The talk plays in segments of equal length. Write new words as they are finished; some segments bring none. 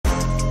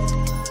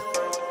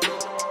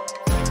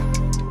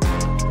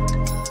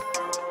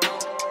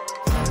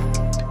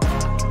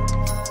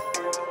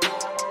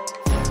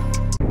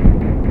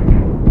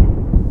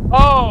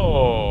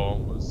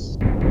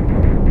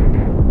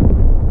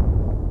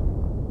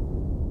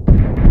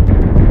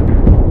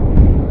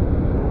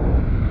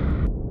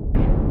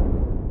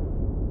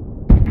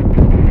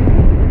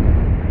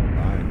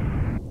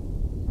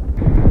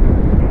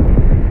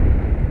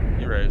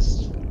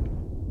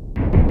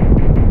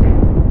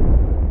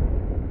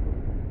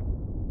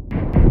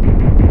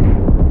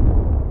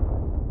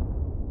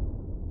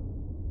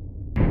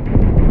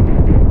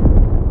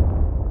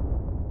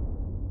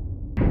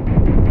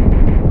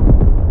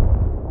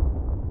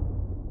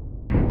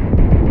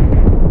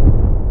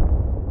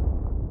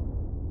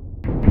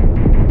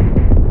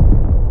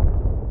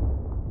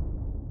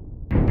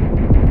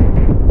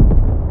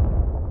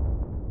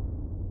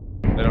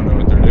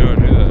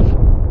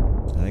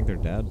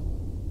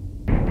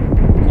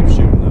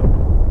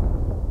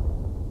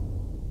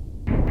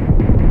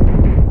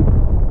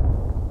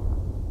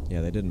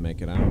didn't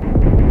make it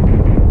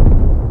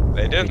out.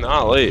 They did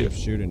not leave. Keep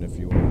shooting if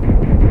you want.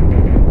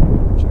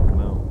 Check them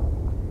out.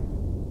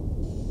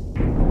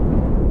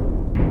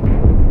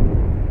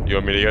 You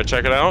want me to go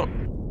check it out?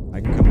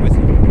 I can come with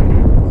you.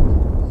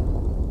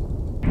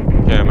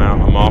 Okay, I'm out.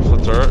 I'm off the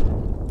turret.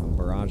 I'm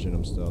barraging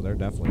them still. They're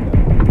definitely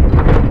dead.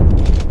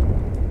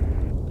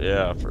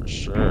 Yeah, for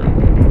sure.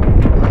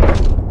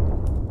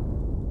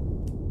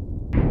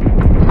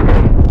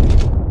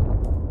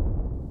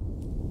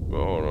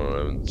 Well, hold on. I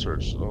haven't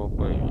searched the whole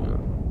thing yet.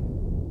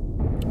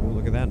 Ooh,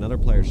 look at that. Another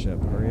player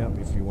ship. Hurry up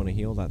if you want to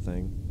heal that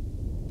thing.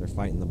 They're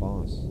fighting the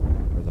boss.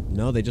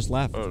 No, they just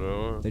left. Oh,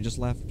 no. They just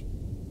left.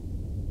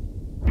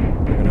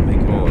 They're gonna make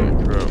it out.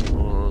 Holy crap.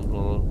 Hold on,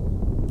 hold on.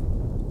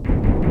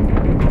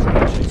 I'm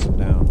trying to chase them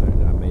down.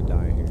 I may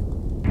die here.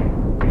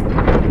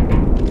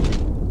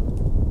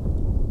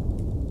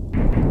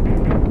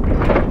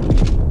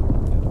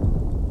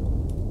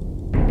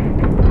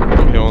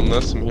 I'm healing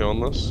this. I'm healing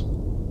this.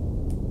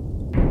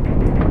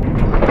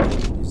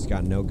 He's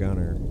got no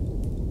gunner.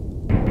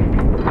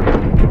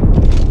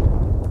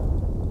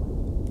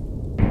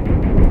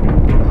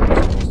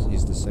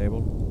 He's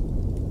disabled.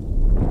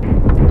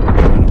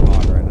 I'm in a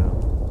pod right now.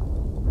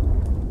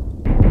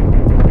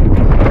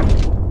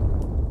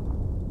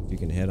 If you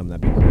can hit him,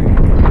 that'd be great.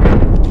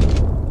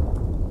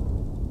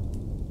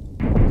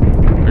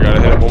 I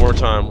gotta hit it one more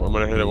time. I'm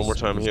gonna hit it one more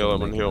time. Heal. I'm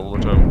gonna heal it one more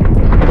time.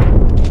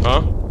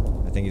 Huh?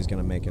 I think he's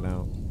gonna make it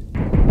out.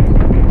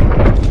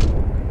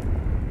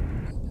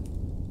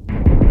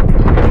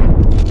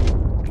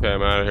 Okay,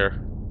 I'm out of here.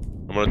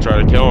 I'm gonna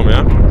try to kill him,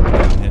 yeah?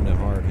 Hitting it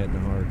hard, hitting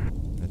it hard.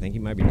 I think he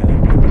might be dead.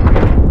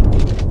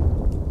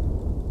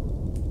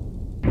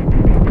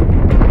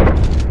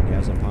 He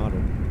hasn't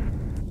potted.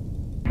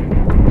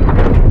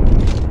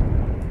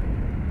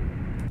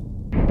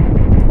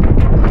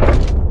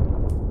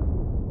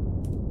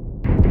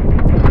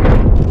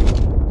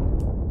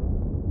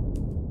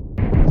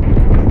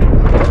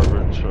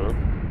 Garbage, huh?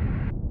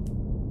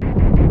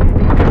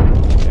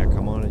 Yeah,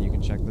 come on and you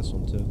can check this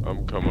one too.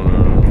 I'm coming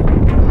out.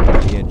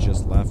 He had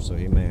just left, so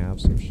he may have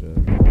some shit.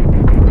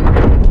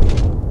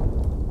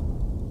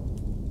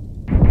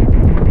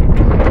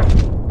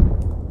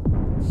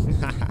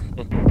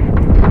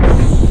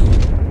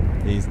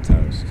 He's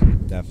toast.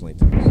 Definitely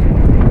toast.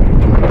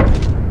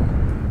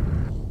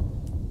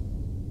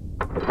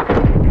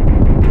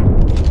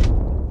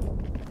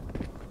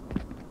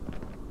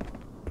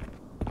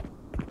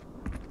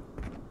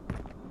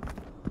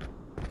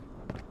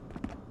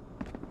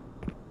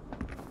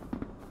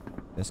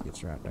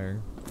 Biscuit's right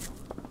there.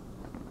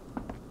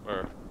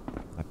 Where?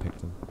 I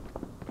picked him.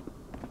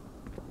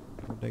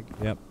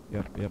 Yep.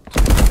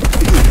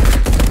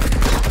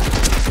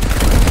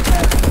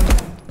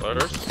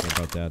 Letters?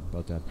 They're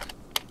both dead,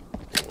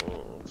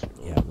 Whoa.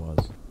 Yeah, it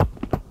was.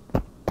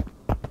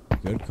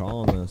 Good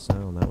call on the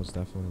sound, that was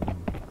definitely good.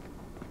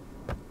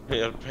 He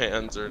had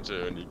Panzer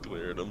too, and he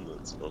cleared them.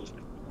 That's funny.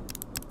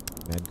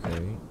 Med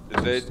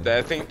crate.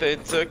 I think they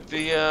took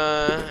the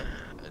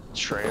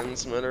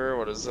transmitter.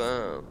 What is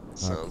that?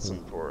 Sounds cool.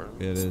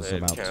 important. It is they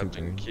had about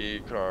counting 2 key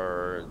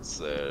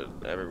cards.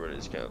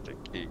 Everybody's counting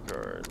key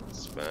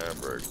cards.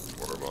 Fabric,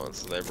 water bonds.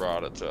 So they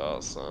brought it to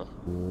us, huh?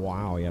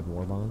 Wow, he had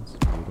war bonds?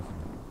 Beautiful.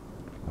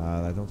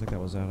 I don't think that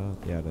was that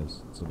up. Yeah, it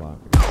is. It's a bot.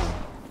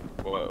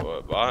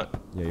 What bot?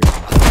 Yeah, you're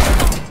right.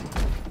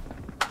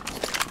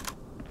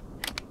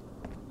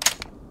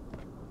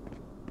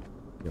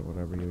 Get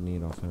whatever you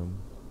need off him.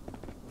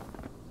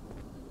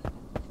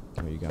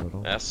 Oh, you got it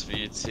all?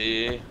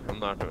 SVT. I'm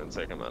not gonna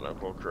take a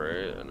medical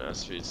crate. An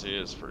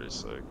SVT is pretty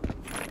sick.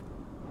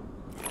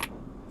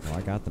 Oh,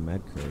 I got the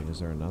med crate. Is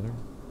there another?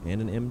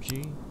 And an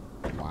MG?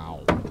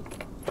 Wow.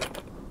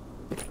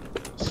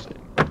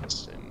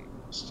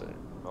 Interesting.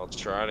 I'll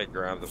try to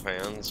grab the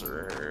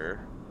Panzer.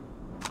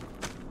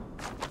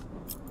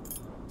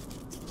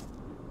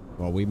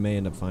 Well, we may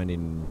end up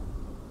finding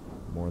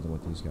more than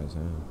what these guys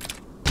have.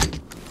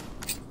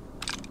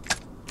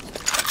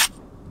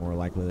 More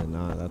likely than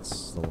not,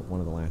 that's one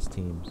of the last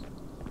teams.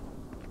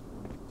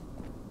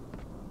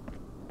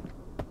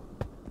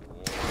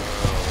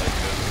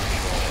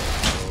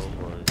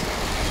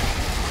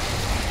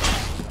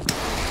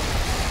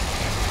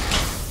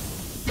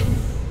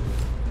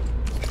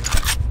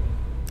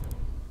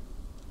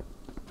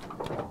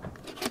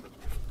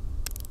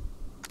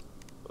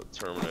 The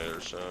Terminator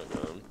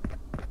shotgun.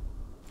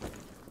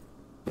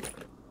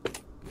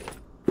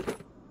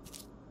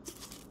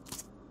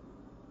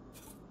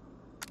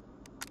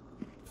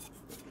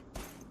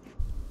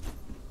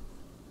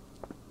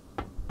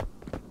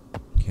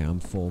 Okay,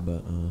 I'm full,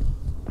 but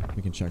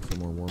we can check for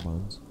more war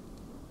bonds.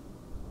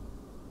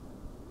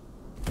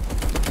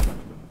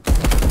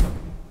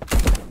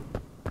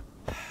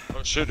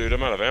 Oh shit, dude,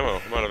 I'm out of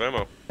ammo.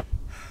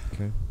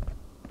 Okay.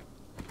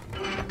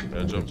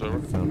 Yeah, jumped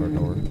over. Found our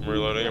door. I'm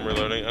reloading.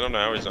 I don't know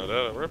how he's not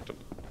dead. I ripped him.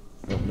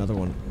 Oh, another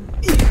one.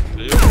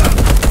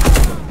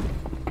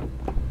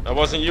 That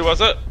wasn't you,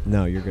 was it?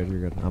 No, you're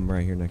good, I'm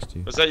right here next to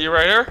you. Was that you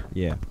right here?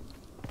 Yeah.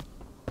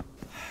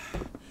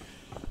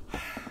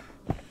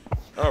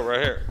 Oh,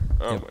 right here.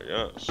 Oh Yep. my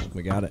gosh.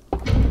 We got it.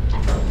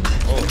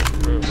 Holy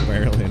crap.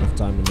 Barely enough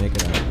time to make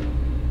it out.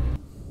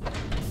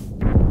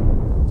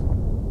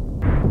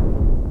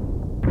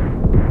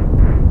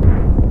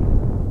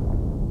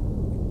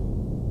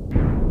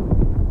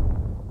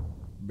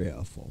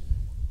 Beautiful.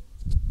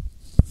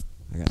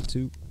 I got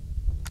 2.